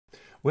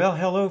Well,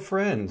 hello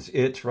friends,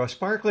 it's Russ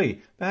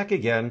Barkley back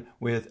again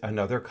with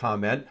another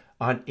comment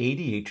on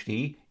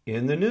ADHD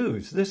in the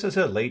news. This is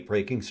a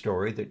late-breaking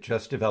story that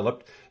just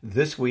developed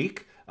this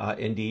week,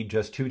 indeed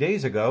just 2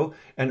 days ago.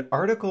 An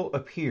article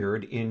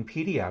appeared in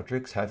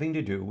Pediatrics having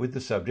to do with the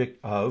subject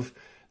of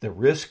the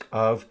risk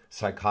of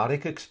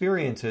psychotic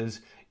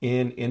experiences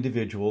in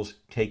individuals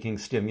taking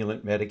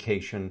stimulant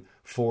medication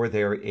for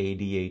their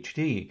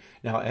ADHD.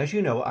 Now, as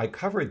you know, I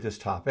covered this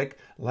topic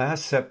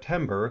last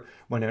September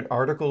when an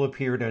article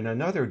appeared in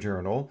another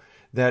journal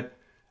that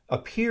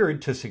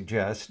appeared to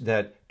suggest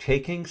that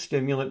taking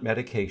stimulant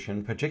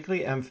medication,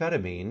 particularly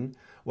amphetamine,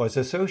 was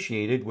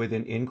associated with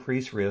an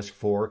increased risk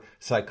for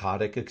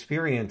psychotic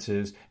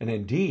experiences and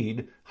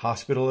indeed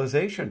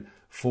hospitalization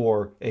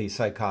for a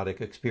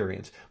psychotic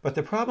experience. But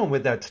the problem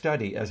with that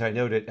study, as I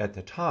noted at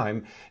the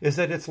time, is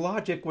that its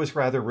logic was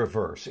rather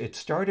reverse. It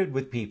started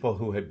with people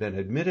who had been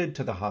admitted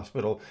to the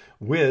hospital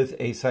with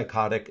a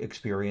psychotic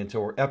experience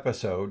or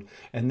episode,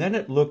 and then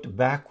it looked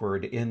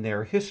backward in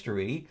their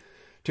history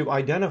to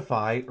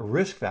identify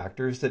risk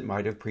factors that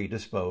might have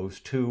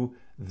predisposed to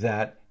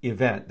that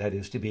event, that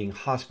is, to being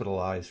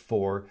hospitalized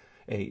for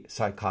a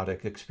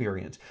psychotic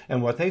experience.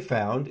 And what they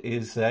found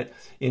is that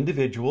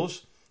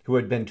individuals who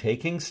had been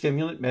taking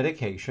stimulant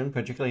medication,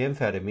 particularly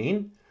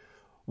amphetamine,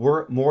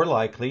 were more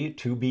likely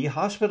to be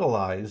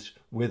hospitalized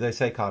with a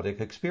psychotic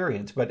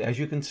experience. But as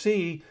you can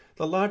see,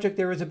 the logic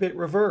there is a bit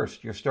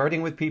reversed. You're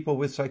starting with people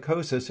with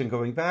psychosis and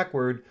going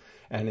backward,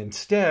 and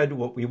instead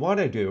what we want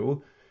to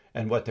do,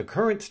 and what the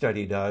current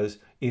study does,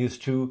 is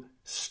to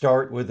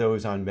start with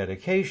those on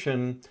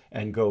medication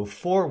and go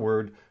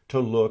forward to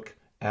look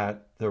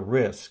at the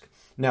risk.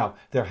 Now,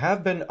 there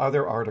have been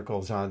other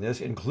articles on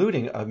this,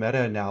 including a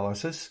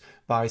meta-analysis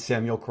by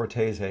Samuel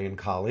Cortese and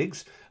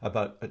colleagues I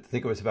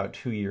think it was about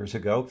 2 years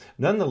ago.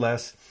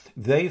 Nonetheless,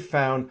 they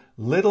found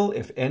little,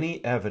 if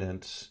any,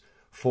 evidence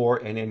for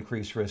an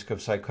increased risk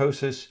of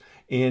psychosis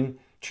in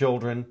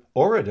children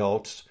or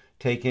adults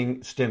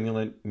taking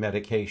stimulant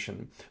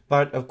medication.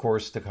 But, of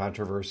course, the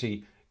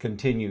controversy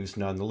continues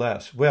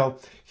nonetheless. Well,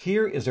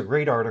 here is a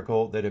great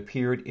article that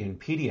appeared in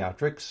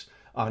Pediatrics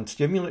on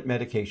stimulant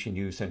medication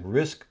use and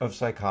risk of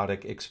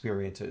psychotic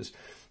experiences.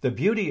 The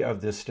beauty of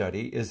this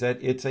study is that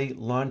it's a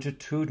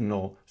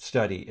longitudinal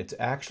study. It's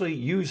actually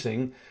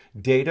using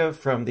data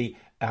from the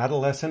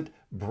Adolescent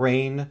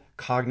Brain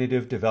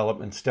Cognitive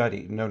Development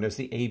Study, known as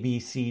the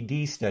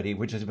ABCD study,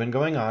 which has been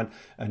going on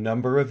a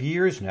number of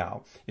years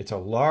now. It's a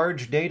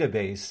large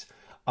database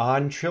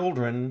on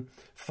children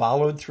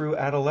followed through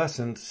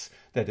adolescence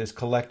that is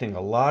collecting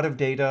a lot of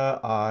data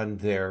on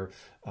their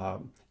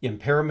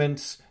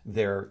impairments,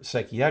 their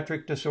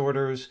psychiatric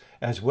disorders,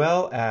 as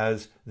well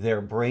as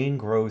their brain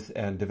growth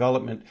and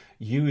development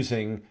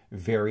using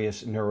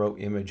various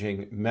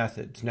neuroimaging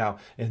methods. Now,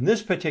 in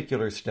this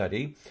particular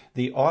study,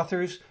 the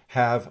authors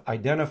have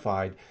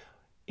identified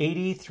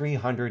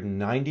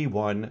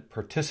 8,391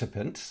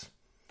 participants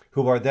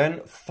who are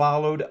then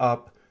followed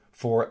up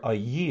for a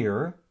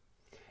year.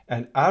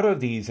 And out of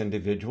these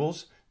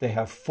individuals, they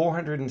have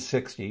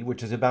 460,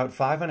 which is about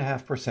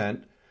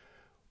 5.5%,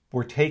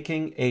 were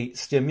taking a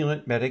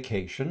stimulant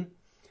medication,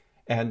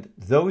 and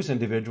those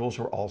individuals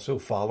were also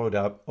followed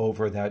up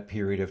over that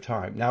period of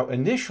time. Now,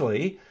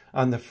 initially,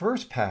 on the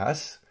first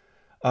pass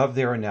of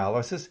their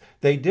analysis,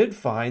 they did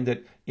find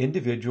that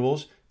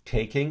individuals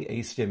taking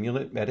a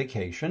stimulant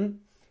medication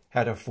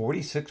had a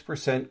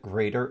 46%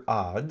 greater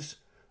odds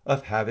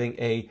of having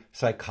a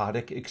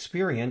psychotic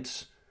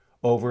experience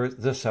over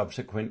the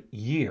subsequent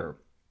year.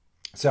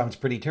 Sounds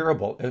pretty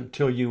terrible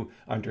until you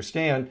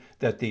understand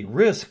that the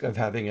risk of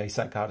having a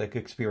psychotic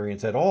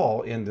experience at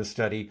all in this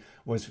study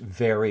was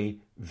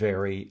very,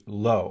 very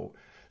low.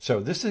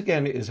 So this,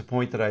 again, is a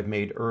point that I've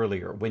made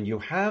earlier. When you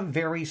have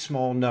very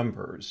small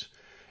numbers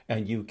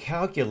and you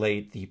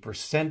calculate the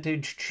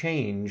percentage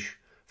change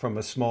from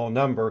a small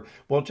number,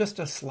 well, just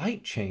a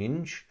slight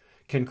change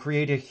can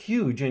create a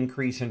huge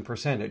increase in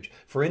percentage.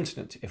 For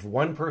instance, if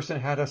one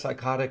person had a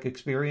psychotic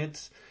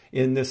experience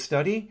in this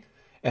study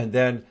and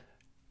then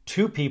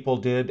 2 people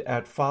did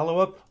at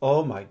follow-up,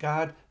 oh my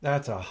God,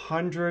 that's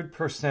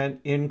 100%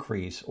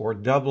 increase or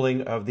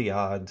doubling of the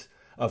odds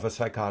of a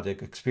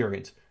psychotic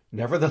experience.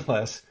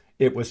 Nevertheless,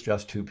 it was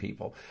just 2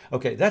 people.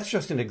 Okay, that's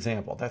just an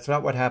example. That's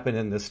not what happened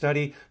in the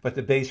study, but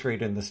the base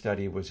rate in the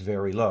study was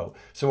very low.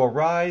 So a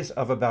rise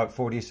of about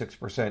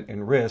 46%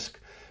 in risk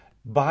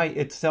by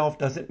itself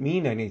doesn't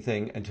mean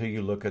anything until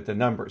you look at the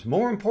numbers.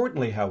 More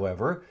importantly,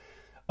 however,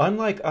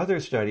 unlike other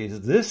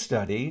studies, this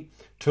study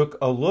took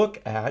a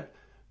look at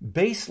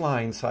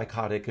baseline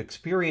psychotic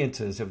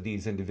experiences of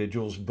these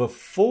individuals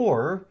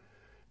before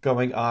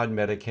going on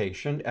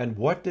medication. And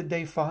what did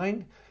they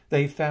find?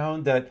 They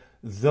found that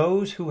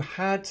those who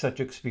had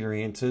such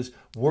experiences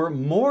were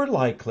more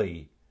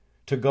likely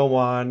to go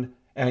on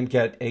and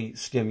get a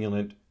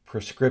stimulant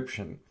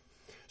prescription.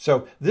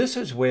 So this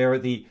is where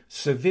the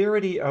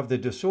severity of the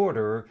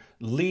disorder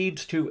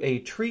leads to a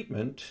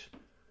treatment,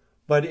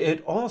 but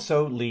it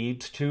also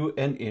leads to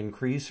an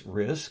increased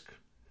risk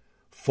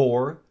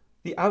for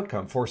the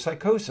outcome for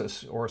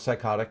psychosis or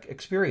psychotic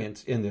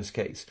experience in this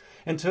case.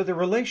 And so the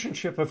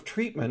relationship of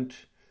treatment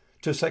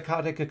to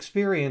psychotic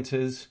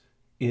experiences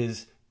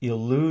is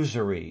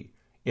illusory.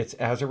 It's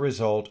as a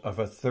result of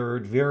a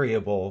third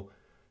variable,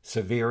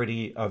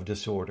 severity of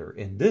disorder.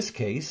 In this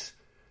case,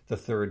 the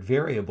third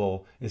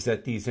variable is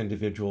that these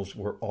individuals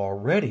were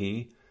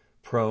already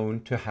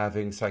prone to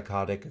having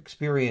psychotic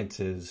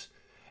experiences,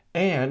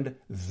 and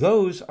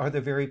those are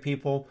the very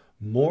people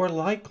more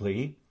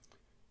likely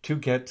to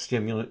get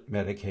stimulant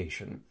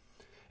medication.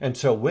 And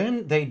so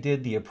when they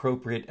did the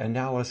appropriate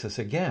analysis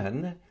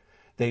again,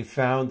 they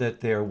found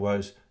that there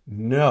was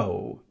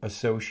no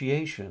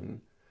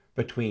association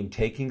between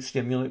taking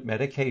stimulant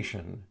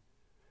medication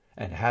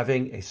and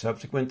having a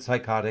subsequent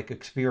psychotic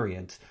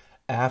experience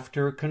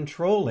after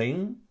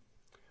controlling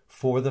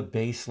for the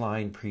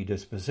baseline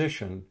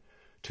predisposition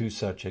to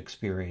such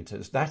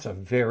experiences. That's a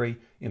very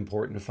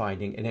important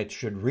finding, and it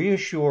should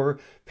reassure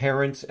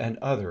parents and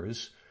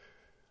others,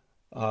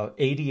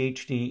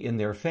 ADHD in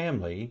their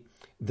family,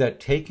 that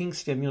taking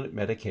stimulant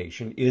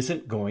medication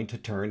isn't going to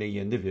turn an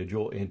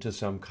individual into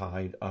some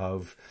kind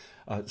of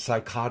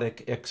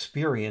psychotic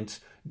experience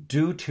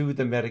due to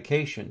the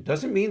medication.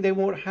 Doesn't mean they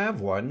won't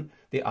have one.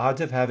 The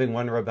odds of having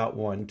one are about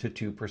 1 to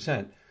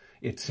 2%.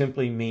 It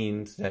simply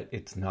means that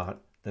it's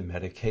not the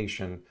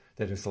medication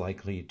that is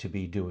likely to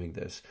be doing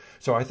this.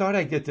 So I thought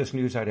I'd get this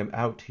news item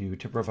out to you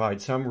to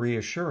provide some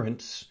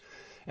reassurance,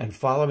 and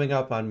following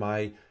up on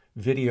my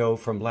video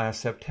from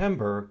last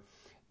September,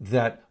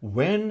 that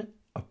when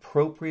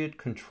appropriate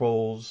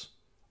controls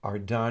are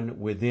done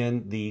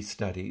within these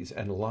studies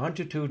and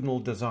longitudinal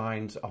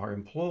designs are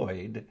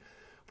employed,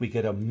 we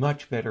get a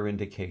much better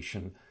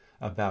indication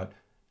about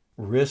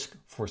risk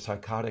for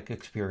psychotic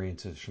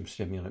experiences from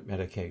stimulant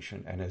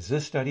medication. And as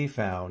this study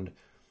found,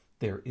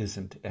 there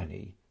isn't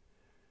any.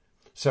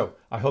 So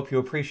I hope you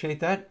appreciate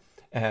that,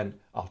 and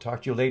I'll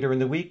talk to you later in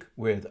the week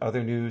with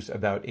other news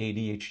about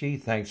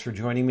ADHD. Thanks for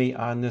joining me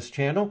on this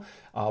channel.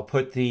 I'll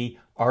put the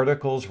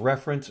article's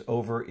reference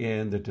over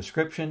in the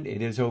description.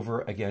 It is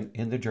over, again,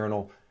 in the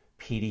journal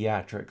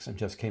Pediatrics, and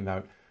just came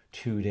out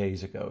 2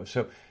 days ago.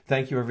 So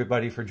thank you,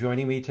 everybody, for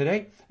joining me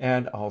today,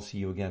 and I'll see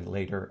you again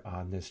later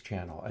on this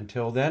channel.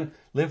 Until then,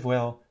 live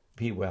well,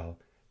 be well,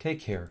 take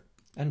care,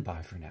 and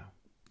bye for now.